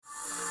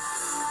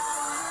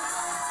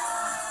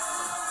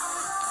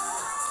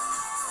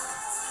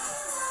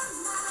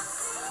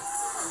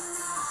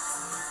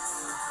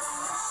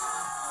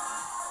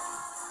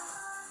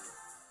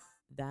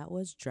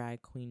was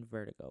drag queen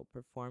Vertigo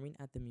performing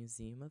at the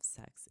Museum of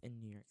Sex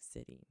in New York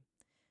City.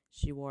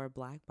 She wore a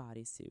black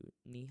bodysuit,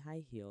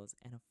 knee-high heels,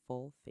 and a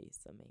full face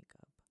of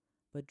makeup.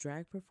 But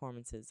drag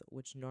performances,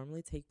 which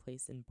normally take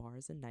place in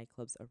bars and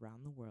nightclubs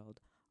around the world,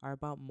 are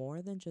about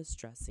more than just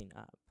dressing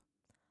up.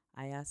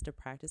 I asked a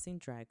practicing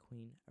drag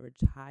queen, a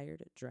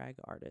retired drag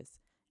artist,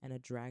 and a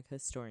drag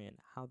historian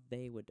how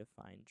they would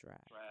define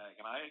drag.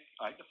 And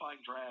I define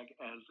drag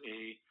as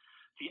a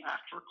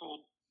theatrical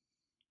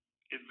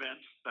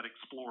event that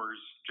explores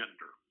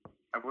gender.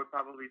 I would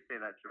probably say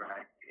that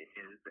drag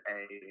is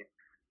a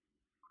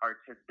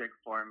artistic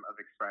form of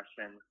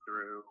expression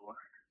through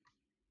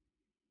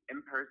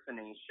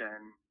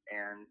impersonation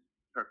and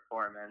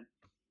performance,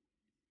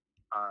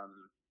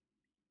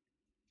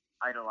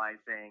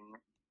 idolizing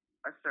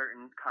a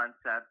certain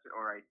concept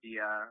or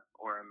idea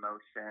or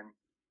emotion,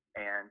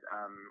 and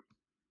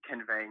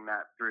conveying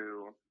that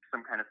through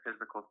some kind of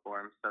physical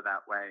form, so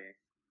that way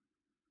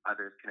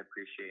others can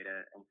appreciate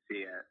it and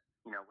see it.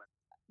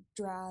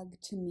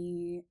 Drag to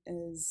me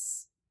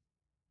is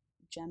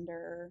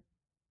gender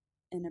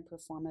in a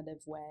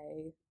performative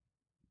way,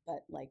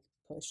 but like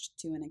pushed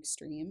to an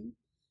extreme.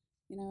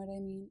 You know what I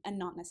mean? And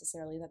not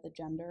necessarily that the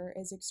gender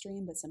is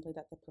extreme, but simply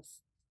that the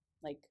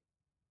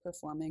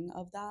performing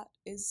of that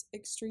is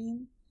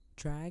extreme.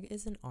 Drag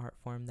is an art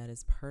form that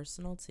is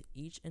personal to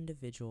each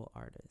individual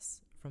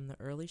artist. From the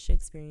early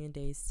Shakespearean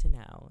days to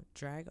now,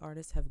 drag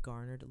artists have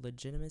garnered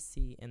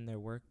legitimacy in their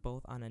work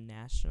both on a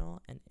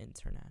national and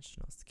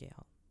international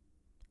scale.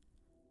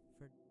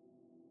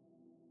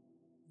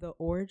 The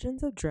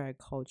origins of drag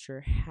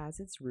culture has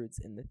its roots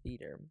in the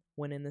theater,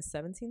 when in the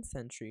 17th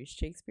century,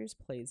 Shakespeare's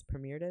plays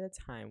premiered at a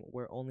time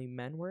where only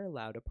men were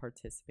allowed to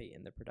participate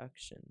in the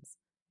productions.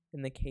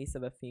 In the case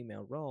of a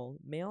female role,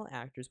 male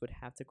actors would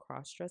have to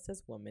cross-dress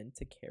as women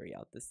to carry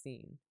out the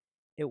scene.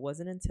 It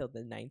wasn't until the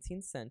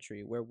 19th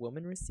century where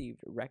women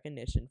received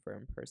recognition for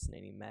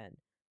impersonating men,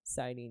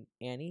 citing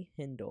Annie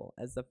Hindle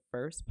as the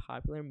first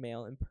popular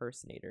male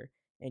impersonator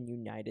in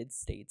United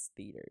States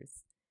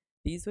theaters.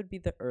 These would be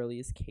the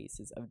earliest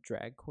cases of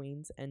drag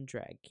queens and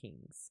drag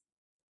kings.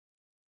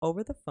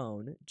 Over the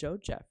phone, Joe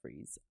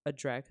Jeffries, a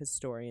drag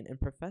historian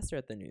and professor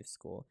at the New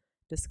School,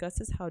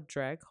 discusses how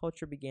drag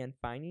culture began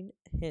finding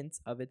hints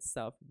of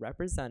itself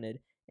represented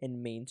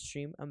in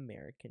mainstream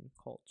American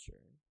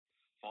culture.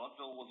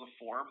 Vaudeville was a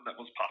form that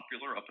was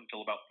popular up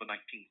until about the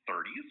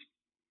 1930s.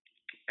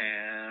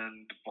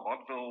 And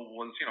vaudeville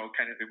was, it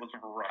was a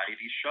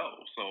variety show.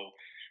 So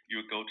you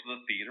would go to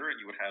the theater and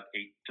you would have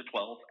 8 to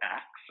 12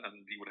 acts,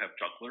 and you would have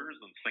jugglers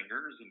and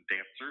singers and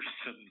dancers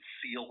and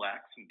seal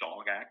acts and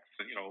dog acts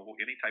and,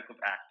 any type of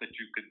act that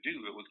you could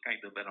do. It was kind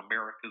of an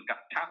America's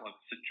Got Talent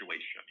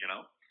situation,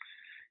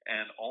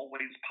 And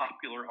always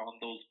popular on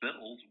those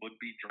bills would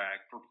be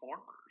drag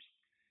performers.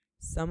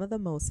 Some of the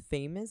most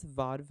famous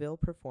vaudeville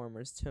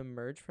performers to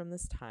emerge from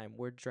this time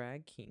were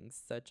drag kings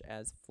such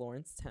as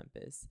Florence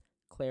Tempest,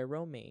 Claire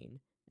Romaine,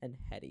 and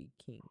Hetty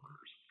King.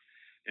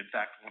 In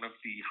fact, one of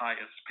the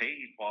highest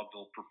paid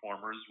vaudeville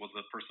performers was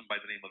a person by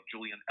the name of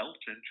Julian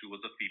Elton, who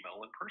was a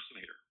female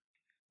impersonator.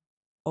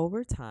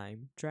 Over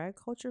time, drag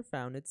culture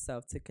found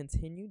itself to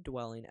continue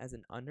dwelling as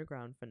an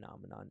underground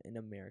phenomenon in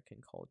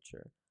American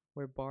culture,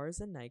 where bars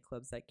and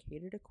nightclubs that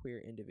cater to queer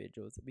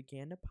individuals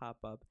began to pop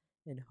up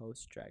and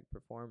host drag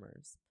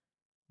performers.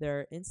 There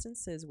are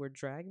instances where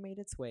drag made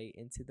its way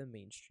into the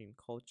mainstream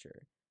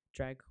culture.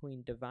 Drag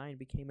queen Divine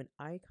became an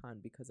icon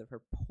because of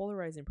her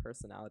polarizing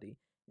personality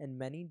in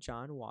many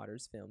John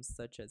Waters films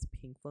such as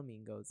Pink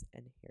Flamingos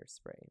and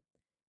Hairspray,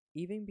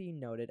 even being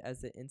noted as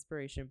the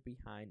inspiration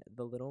behind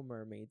The Little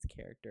Mermaid's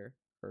character,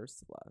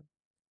 Ursula.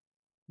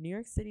 New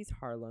York City's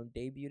Harlem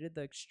debuted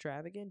the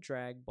extravagant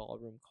drag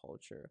ballroom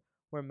culture,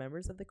 where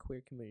members of the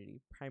queer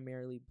community,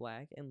 primarily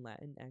Black and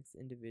Latinx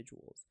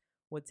individuals,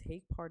 would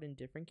take part in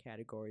different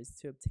categories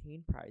to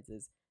obtain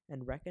prizes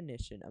and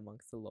recognition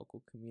amongst the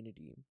local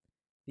community.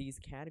 These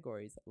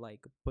categories,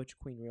 like Butch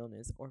Queen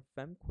Realness or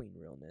Femme Queen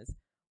Realness,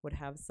 would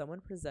have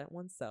someone present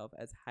oneself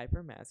as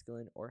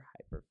hypermasculine or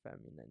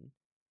hyperfeminine.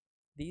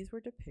 These were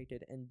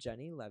depicted in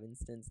Jenny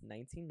Livingston's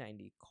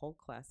 1990 cult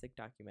classic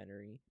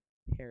documentary,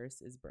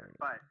 Paris is Burning.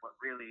 But what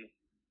really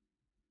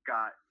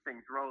got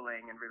things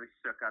rolling and really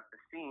shook up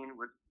the scene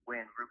was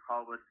when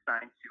RuPaul was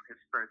signed to his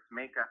first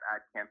makeup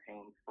ad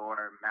campaign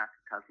for Max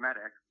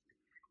Cosmetics,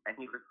 and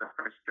he was the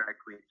first drag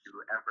queen to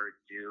ever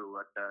do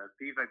the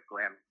Viva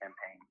Glam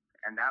campaign,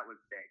 and that was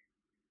big.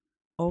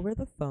 Over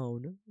the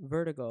phone,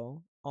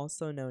 Vertigo,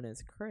 also known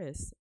as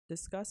Chris,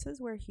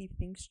 discusses where he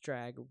thinks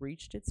drag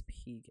reached its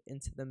peak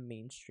into the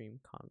mainstream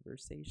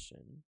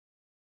conversation.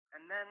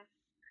 And then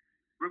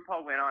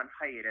RuPaul went on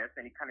hiatus,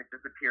 and he kind of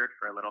disappeared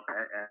for a little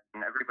bit,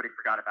 and everybody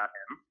forgot about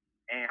him.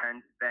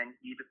 And then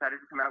he decided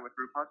to come out with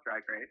RuPaul's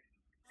Drag Race.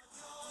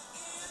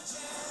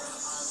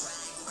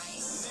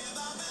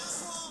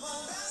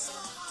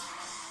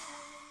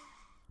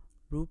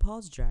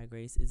 RuPaul's Drag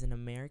Race is an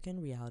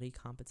American reality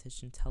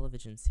competition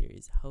television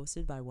series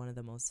hosted by one of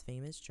the most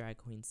famous drag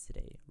queens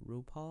today,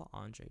 RuPaul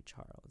Andre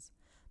Charles.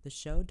 The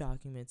show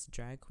documents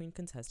drag queen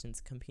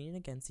contestants competing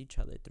against each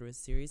other through a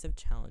series of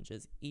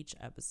challenges each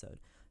episode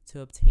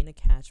to obtain a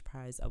cash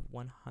prize of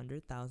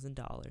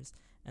 $100,000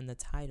 and the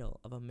title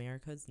of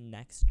America's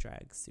Next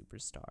Drag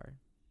Superstar.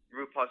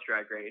 RuPaul's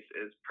Drag Race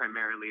is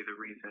primarily the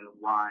reason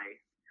why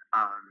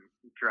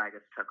drag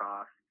has took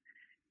off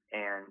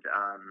and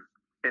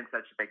been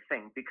such a big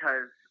thing,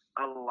 because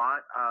a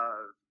lot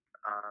of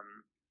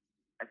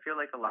I feel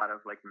like a lot of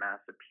like mass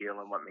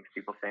appeal and what makes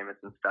people famous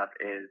and stuff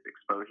is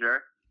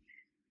exposure.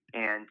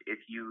 And if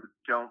you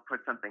don't put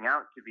something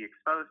out to be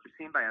exposed or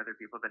seen by other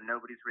people, then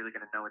nobody's really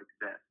going to know it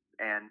exists.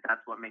 And that's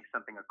what makes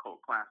something a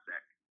cult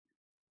classic.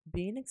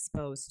 Being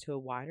exposed to a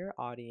wider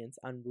audience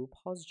on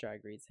RuPaul's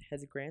Drag Race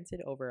has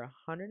granted over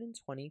 120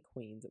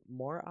 queens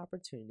more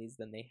opportunities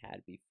than they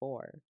had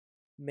before.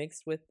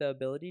 Mixed with the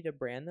ability to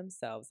brand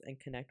themselves and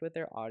connect with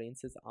their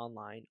audiences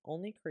online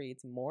only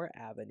creates more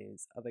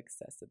avenues of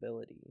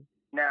accessibility.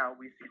 Now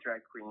we see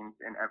drag queens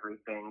in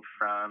everything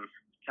from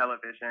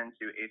television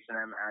to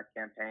H&M ad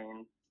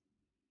campaigns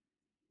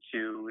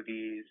to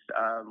these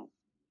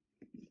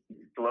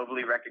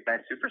globally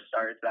recognized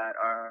superstars that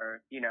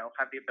are,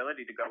 have the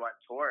ability to go on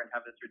tour and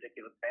have this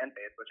ridiculous fan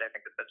base, which I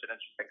think is such an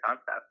interesting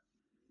concept.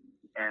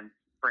 And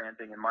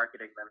branding and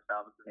marketing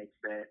themselves makes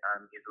it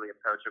easily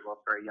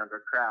approachable for a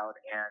younger crowd.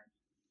 And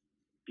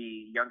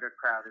the younger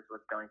crowd is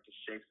what's going to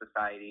shape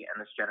society and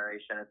this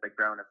generation as they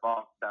grow and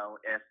evolve. So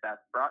if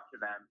that's brought to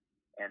them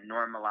and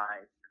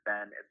normalized,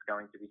 then it's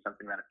going to be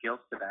something that appeals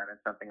to them and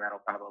something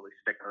that'll probably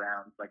stick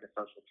around like a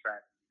social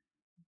trend.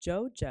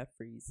 Joe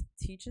Jeffries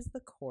teaches the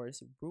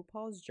course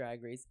RuPaul's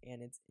Drag Race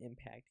and its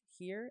Impact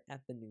here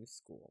at the New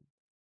School.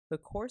 The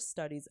course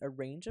studies a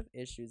range of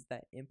issues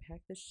that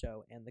impact the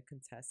show and the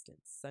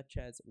contestants, such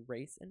as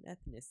race and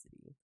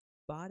ethnicity,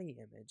 body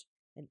image,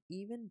 and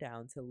even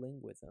down to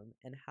linguism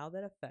and how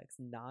that affects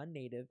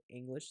non-native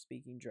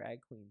English-speaking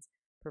drag queens'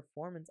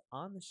 performance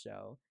on the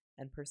show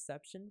and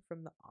perception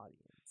from the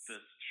audience. This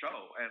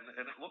show, and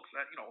it looks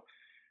at,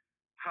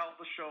 how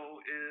the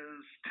show is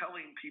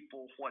telling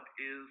people what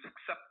is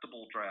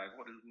acceptable drag,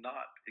 what is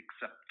not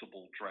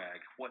acceptable drag,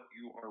 what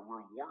you are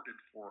rewarded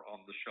for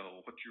on the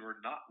show, what you are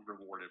not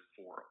rewarded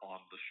for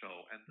on the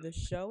show. And the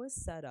show is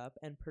set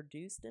up and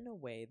produced in a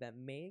way that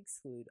may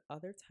exclude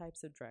other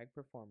types of drag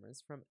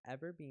performers from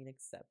ever being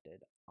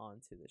accepted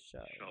onto the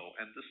show.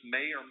 And this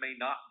may or may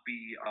not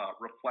be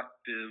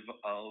reflective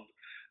of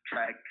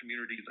drag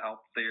communities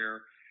out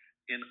there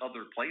in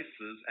other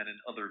places and in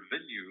other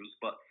venues,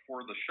 but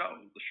for the show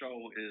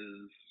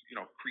is,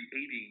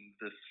 creating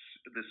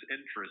this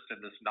interest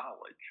and this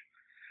knowledge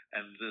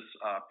and this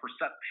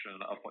perception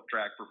of what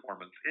drag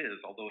performance is,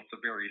 although it's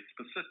a very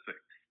specific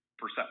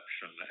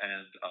perception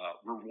and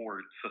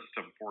reward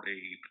system for a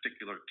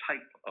particular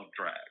type of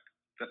drag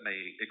that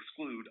may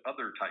exclude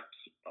other types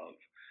of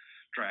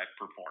drag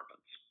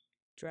performance.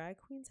 Drag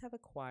queens have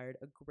acquired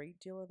a great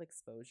deal of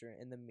exposure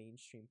in the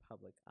mainstream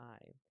public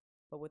eye.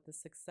 But with the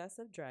success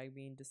of drag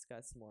being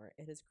discussed more,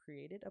 it has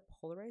created a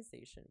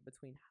polarization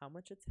between how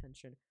much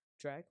attention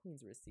drag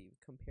queens receive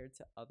compared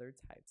to other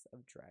types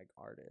of drag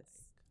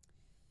artists.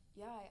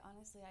 Yeah,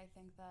 I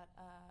think that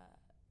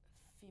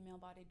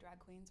female-bodied drag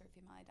queens or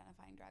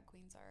female-identifying drag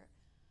queens are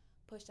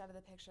pushed out of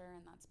the picture,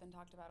 and that's been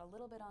talked about a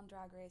little bit on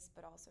Drag Race,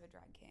 but also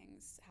drag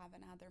kings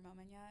haven't had their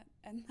moment yet.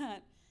 And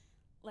that,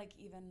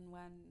 even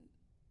when,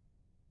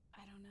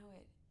 I don't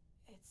know,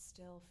 it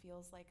still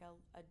feels like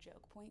a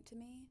joke point to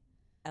me.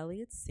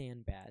 Elliot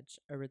Sandbadge,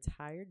 a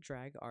retired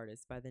drag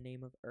artist by the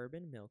name of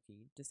Urban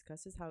Milky,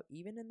 discusses how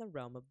even in the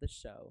realm of the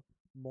show,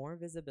 more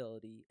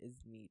visibility is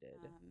needed.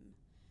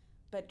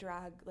 But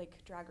Drag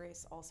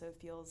Race also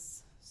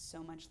feels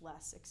so much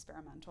less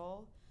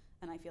experimental,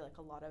 and I feel like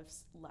a lot of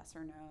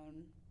lesser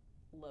known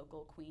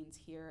local queens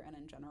here and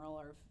in general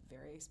are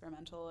very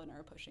experimental and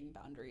are pushing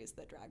boundaries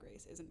that Drag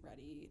Race isn't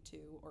ready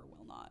to or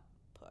will not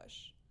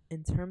push.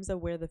 In terms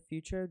of where the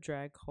future of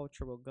drag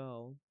culture will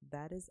go,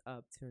 that is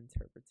up to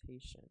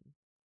interpretation.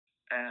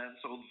 And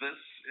so this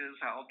is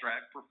how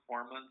drag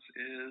performance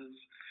is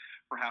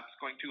perhaps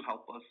going to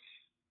help us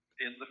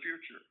in the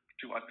future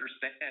to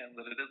understand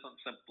that it isn't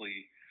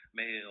simply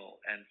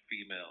male and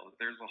female.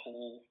 There's a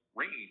whole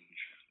range,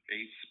 a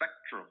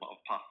spectrum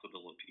of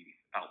possibility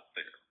out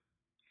there.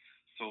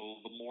 So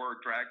the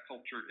more drag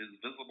culture is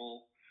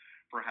visible,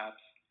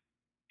 perhaps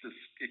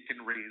it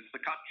can raise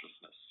the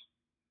consciousness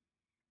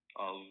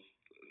of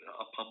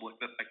a public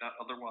that might not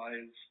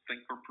otherwise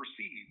think or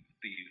perceive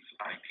these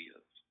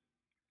ideas.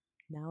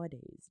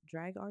 Nowadays,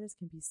 drag artists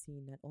can be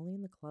seen not only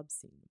in the club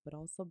scene, but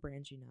also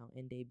branching out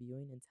and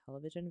debuting in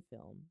television and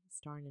film,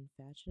 starring in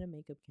fashion and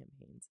makeup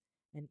campaigns,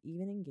 and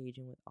even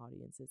engaging with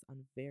audiences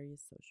on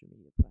various social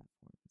media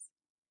platforms.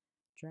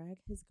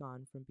 Drag has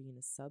gone from being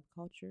a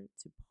subculture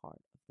to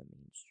part of the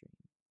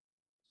mainstream.